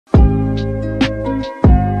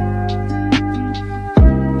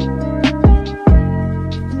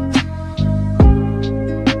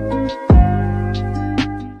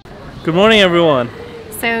Good morning, everyone.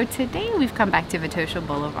 So today we've come back to Vitosha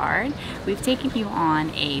Boulevard. We've taken you on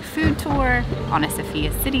a food tour, on a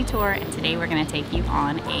Sofia city tour, and today we're going to take you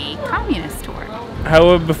on a communist tour.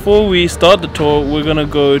 However, before we start the tour, we're gonna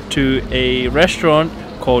go to a restaurant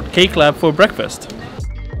called Cake Lab for breakfast.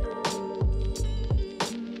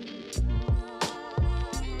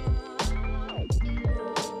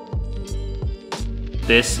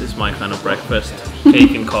 This is my kind of breakfast,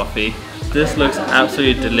 cake and coffee. This looks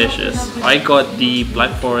absolutely delicious. I got the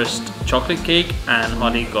Black Forest chocolate cake and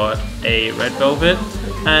Holly got a red velvet,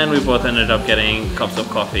 and we both ended up getting cups of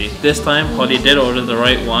coffee. This time Holly did order the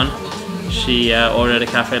right one. She ordered a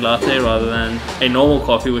cafe latte rather than a normal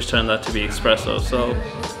coffee, which turned out to be espresso, so...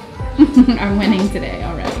 I'm winning today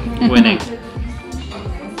already. Winning.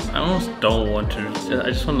 I almost don't want to,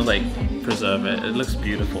 I just want to like preserve it. It looks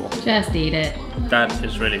beautiful. Just eat it. That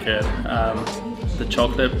is really good. The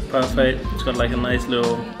chocolate, perfect. It's got like a nice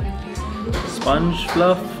little sponge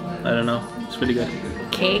fluff. I don't know, it's really good.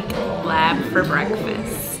 Cake Lab for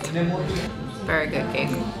breakfast. Very good cake.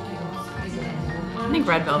 I think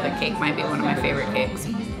red velvet cake might be one of my favorite cakes.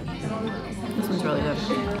 This one's really good.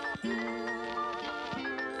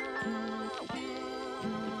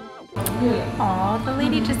 Aw, the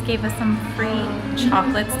lady just gave us some free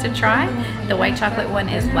chocolates to try. The white chocolate one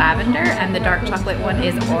is lavender and the dark chocolate one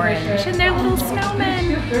is orange. And they're little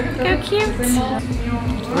snowmen. Look how cute.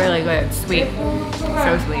 It's really good. It's sweet.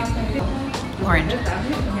 So sweet. Orange.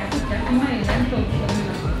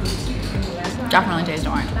 Definitely taste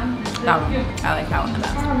orange. That one. I like that one the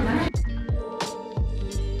best.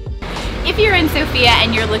 If you're in Sofia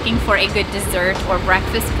and you're looking for a good dessert or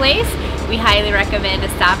breakfast place, we highly recommend a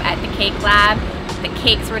stop at the Cake Lab. The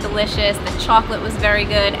cakes were delicious, the chocolate was very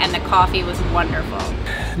good, and the coffee was wonderful.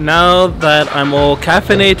 Now that I'm all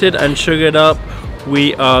caffeinated and sugared up,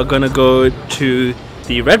 we are gonna go to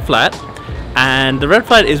the Red Flat. And the Red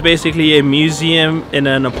Flat is basically a museum in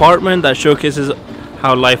an apartment that showcases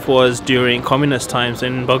how life was during communist times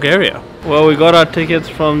in Bulgaria. Well, we got our tickets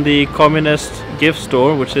from the communist gift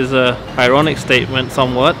store, which is a ironic statement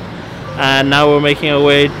somewhat. And now we're making our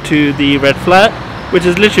way to the Red Flat, which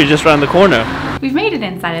is literally just around the corner. We've made it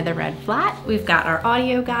inside of the Red Flat. We've got our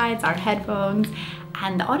audio guides, our headphones,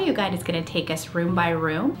 and the audio guide is going to take us room by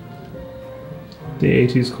room. The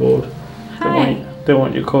 80s called. Hi. They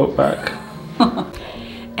want your coat back.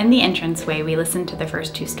 In the entranceway, we listened to the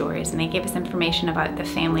first two stories, and they gave us information about the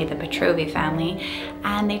family, the Petrovi family,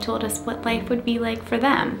 and they told us what life would be like for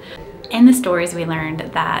them. In the stories, we learned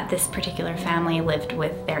that this particular family lived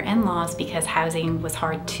with their in-laws because housing was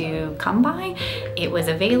hard to come by. It was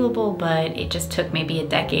available, but it just took maybe a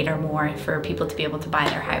decade or more for people to be able to buy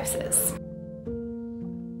their houses.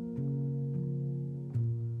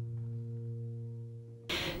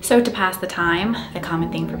 So to pass the time, the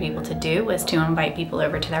common thing for people to do was to invite people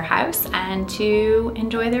over to their house and to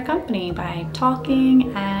enjoy their company by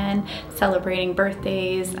talking and celebrating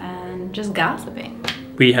birthdays and just gossiping.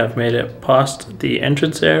 We have made it past the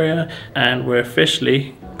entrance area and we're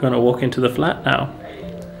officially gonna walk into the flat now.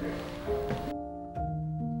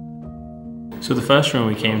 So the first room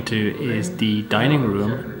we came to is the dining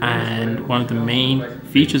room, and one of the main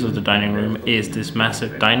features of the dining room is this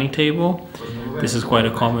massive dining table. This is quite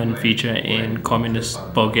a common feature in communist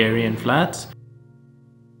Bulgarian flats.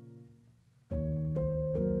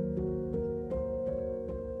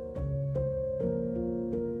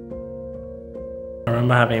 I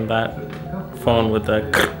remember having that phone with the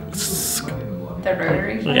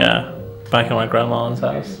rotary phone? Yeah, back in my grandma's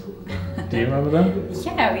house. Do you remember them?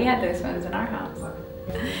 Yeah, we had those phones in our house.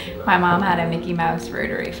 My mom had a Mickey Mouse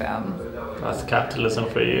rotary phone. That's capitalism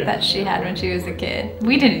for you. That she had when she was a kid.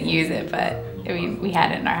 We didn't use it, but I mean, we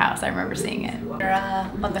had it in our house. I remember seeing it.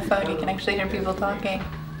 On the phone, you can actually hear people talking.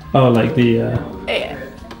 Oh, like the... Yeah.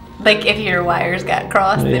 Like if your wires got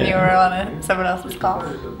crossed, then you were on someone else's call.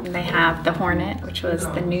 They have the Hornet, which was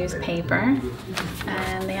the newspaper.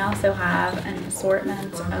 And they also have an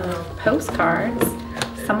assortment of postcards,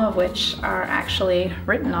 some of which are actually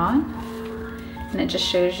written on. And it just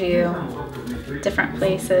shows you different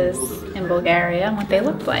places in Bulgaria and what they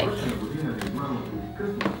looked like.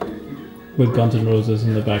 With Guns N' Roses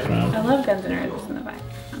in the background. I love Guns N' Roses in the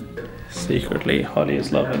background. Secretly, Holly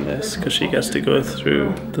is loving this because she gets to go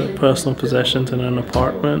through the personal possessions in an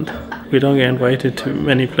apartment. We don't get invited to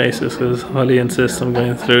many places because Holly insists on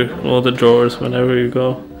going through all the drawers whenever we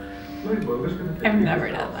go. I've never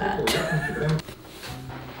done that.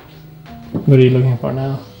 What are you looking for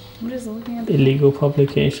now? I'm just looking at Illegal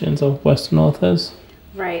publications of Western authors.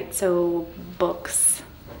 Right, so books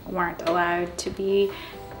weren't allowed to be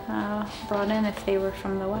brought in if they were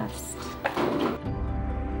from the West.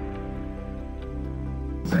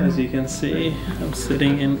 So as you can see, I'm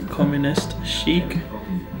sitting in communist chic.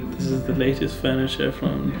 This is the latest furniture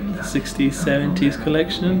from the 60s, 70s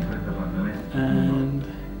collection. And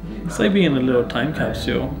it's like being in a little time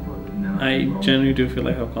capsule. I genuinely do feel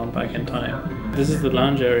like I've gone back in time. This is the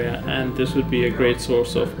lounge area, and this would be a great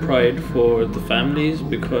source of pride for the families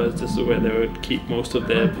because this is where they would keep most of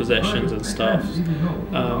their possessions and stuff.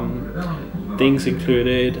 Things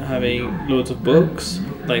included having loads of books.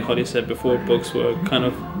 Like Holly said before, books were kind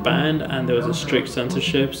of banned and there was a strict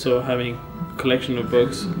censorship, so having a collection of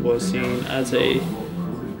books was seen as a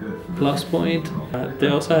plus point. They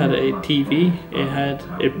also had a TV.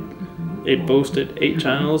 It boasted 8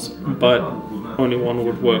 channels, but only one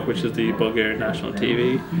would work, which is the Bulgarian national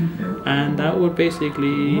TV, and that would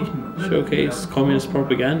basically showcase communist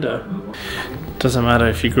propaganda. Doesn't matter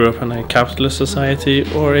if you grew up in a capitalist society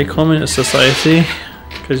or a communist society,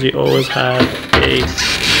 because you always had a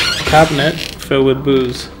cabinet filled with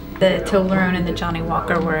booze. The Toblerone and the Johnny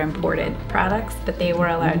Walker were imported products, but they were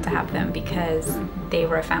allowed to have them because they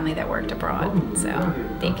were a family that worked abroad, so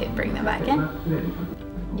they could bring them back in.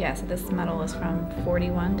 Yeah, so this medal was from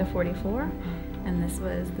 41 to 44, and this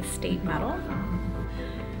was the state medal.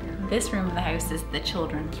 This room of the house is the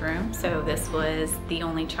children's room. So this was the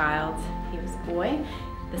only child. He was a boy.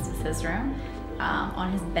 This was his room. On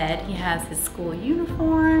his bed, he has his school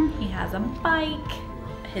uniform. He has a bike,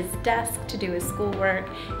 his desk to do his schoolwork.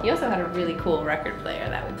 He also had a really cool record player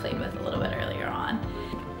that we played with a little bit earlier on.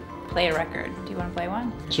 Play a record. Do you want to play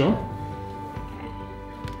one? Sure.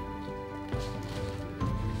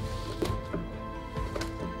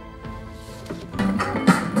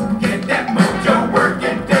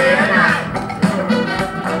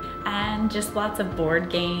 Just lots of board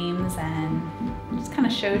games, and just kind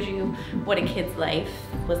of shows you what a kid's life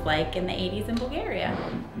was like in the 80s in Bulgaria.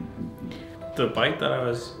 The bike that I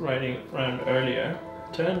was riding around earlier,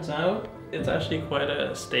 turns out it's actually quite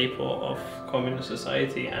a staple of communist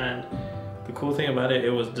society, and the cool thing about it,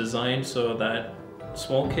 it was designed so that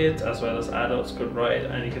small kids as well as adults could ride,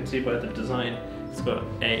 and you can see by the design it's got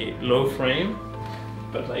a low frame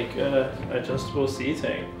but like adjustable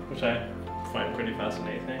seating, which I find pretty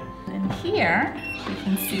fascinating. And here you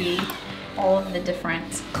can see all of the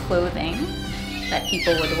different clothing that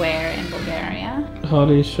people would wear in Bulgaria.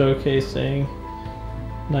 Holly's showcasing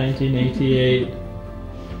 1988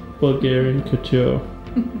 Bulgarian couture.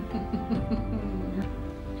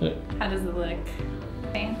 How does it look?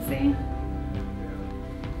 Fancy?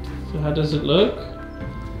 So how does it look?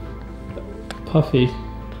 Puffy.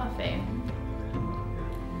 Puffy.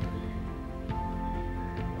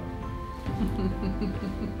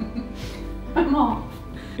 I'm off.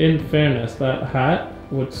 In fairness, that hat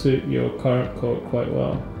would suit your current coat quite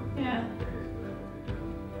well. Yeah.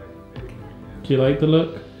 Do you like the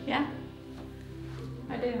look? Yeah,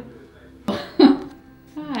 I do.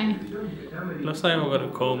 Hi. Looks like I've got a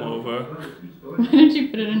comb over. Why don't you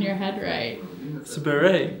put it on your head right? It's a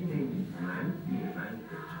beret.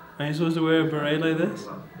 Are you supposed to wear a beret like this?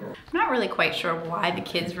 I'm not really quite sure why the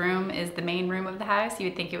kids' room is the main room of the house. You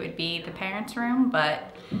would think it would be the parents' room,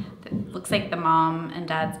 but it looks like the mom and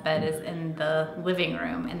dad's bed is in the living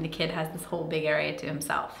room and the kid has this whole big area to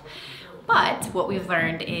himself. But what we've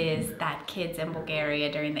learned is that kids in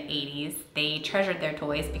Bulgaria during the 80s, they treasured their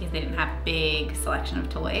toys because they didn't have a big selection of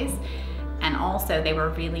toys. And also they were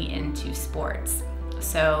really into sports.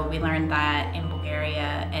 So we learned that in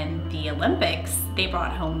Bulgaria in the Olympics, they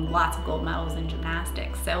brought home lots of gold medals in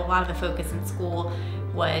gymnastics. So a lot of the focus in school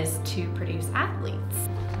was to produce athletes.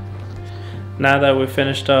 Now that we've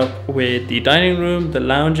finished up with the dining room, the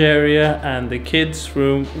lounge area, and the kids'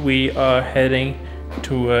 room, we are heading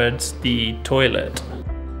towards the toilet.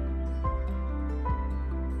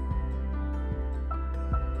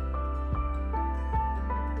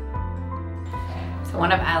 So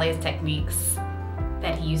one of Ali's techniques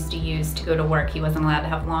that he used to use to go to work, he wasn't allowed to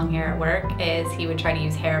have long hair at work, is he would try to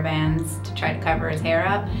use hair bands to try to cover his hair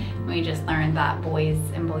up. We just learned that boys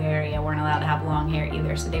in Bulgaria weren't allowed to have long hair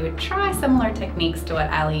either, so they would try similar techniques to what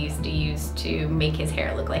Ali used to use to make his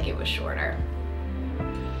hair look like it was shorter.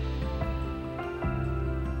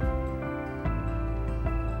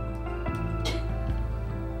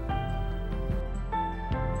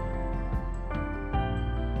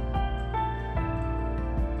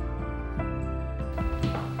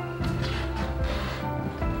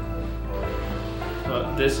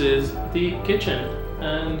 But this is the kitchen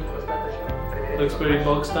and looks pretty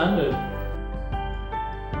bog standard.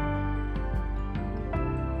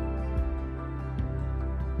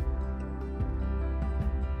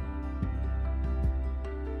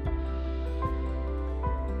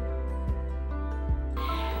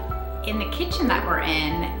 in the kitchen that we're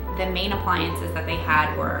in, the main appliances that they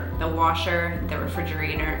had were the washer, the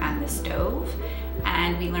refrigerator, and the stove.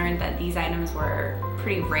 And we learned that these items were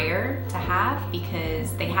pretty rare to have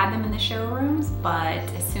because they had them in the showrooms, but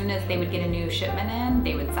as soon as they would get a new shipment in,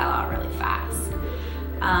 they would sell out really fast.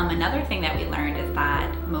 Another thing that we learned is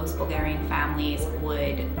that most Bulgarian families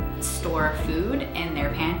would store food in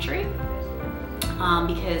their pantry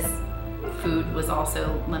because food was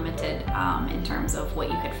also limited in terms of what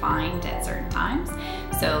you could find at certain times.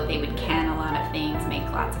 So they would can a lot of things, make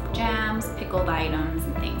lots of jams, pickled items,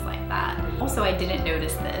 and things like that. Also, I didn't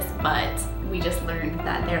notice this, but we just learned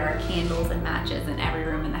that there are candles and matches in every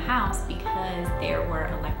room in the house because there were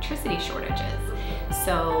electricity shortages.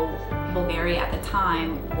 So Bulgaria at the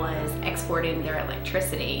time was exporting their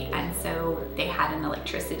electricity, and so they had an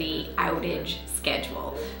electricity outage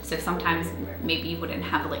schedule. So sometimes maybe you wouldn't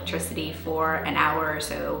have electricity for an hour or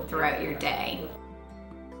so throughout your day.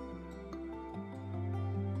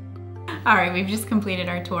 All right, we've just completed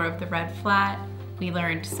our tour of the Red Flat. We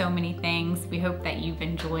learned so many things. We hope that you've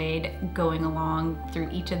enjoyed going along through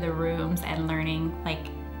each of the rooms and learning like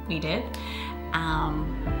we did.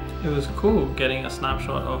 It was cool getting a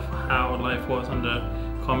snapshot of how life was under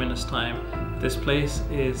communist time. This place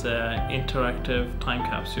is an interactive time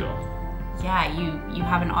capsule. Yeah, you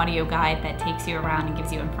have an audio guide that takes you around and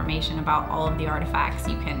gives you information about all of the artifacts.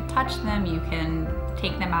 You can touch them, you can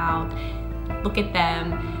take them out, look at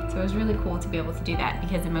them. So it was really cool to be able to do that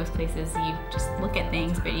because in most places you just look at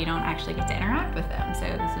things but you don't actually get to interact with them. So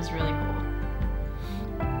this was really cool.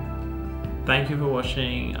 Thank you for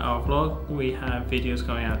watching our vlog. We have videos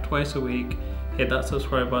coming out twice a week. Hit that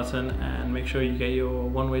subscribe button and make sure you get your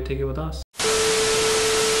one-way ticket with us.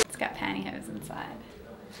 It's got pantyhose inside.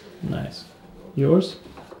 Nice. Yours?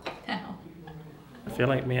 No. I feel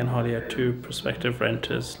like me and Holly are two prospective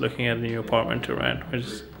renters looking at a new apartment to rent. We're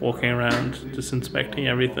just walking around, just inspecting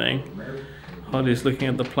everything. Holly's looking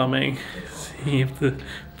at the plumbing, seeing if the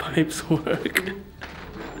pipes work.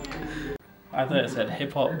 I thought it said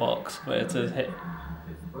hip hop box, but it says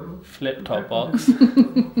flip top box.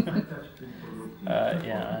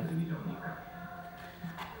 Yeah.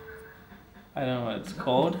 I don't know what it's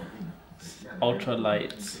called. It's ultra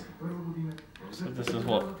lights. So this is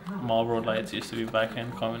what Marlboro lights used to be back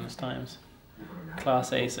in communist times.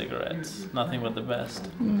 Class A cigarettes, nothing but the best.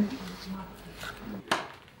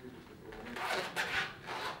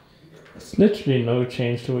 It's literally no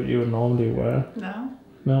change to what you would normally wear. No?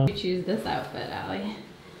 No. You choose this outfit, Allie.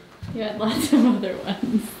 You had lots of other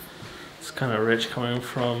ones. It's kind of rich coming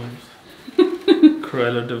from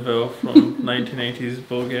Cruella de Vil from 1980s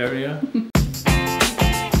Bulgaria.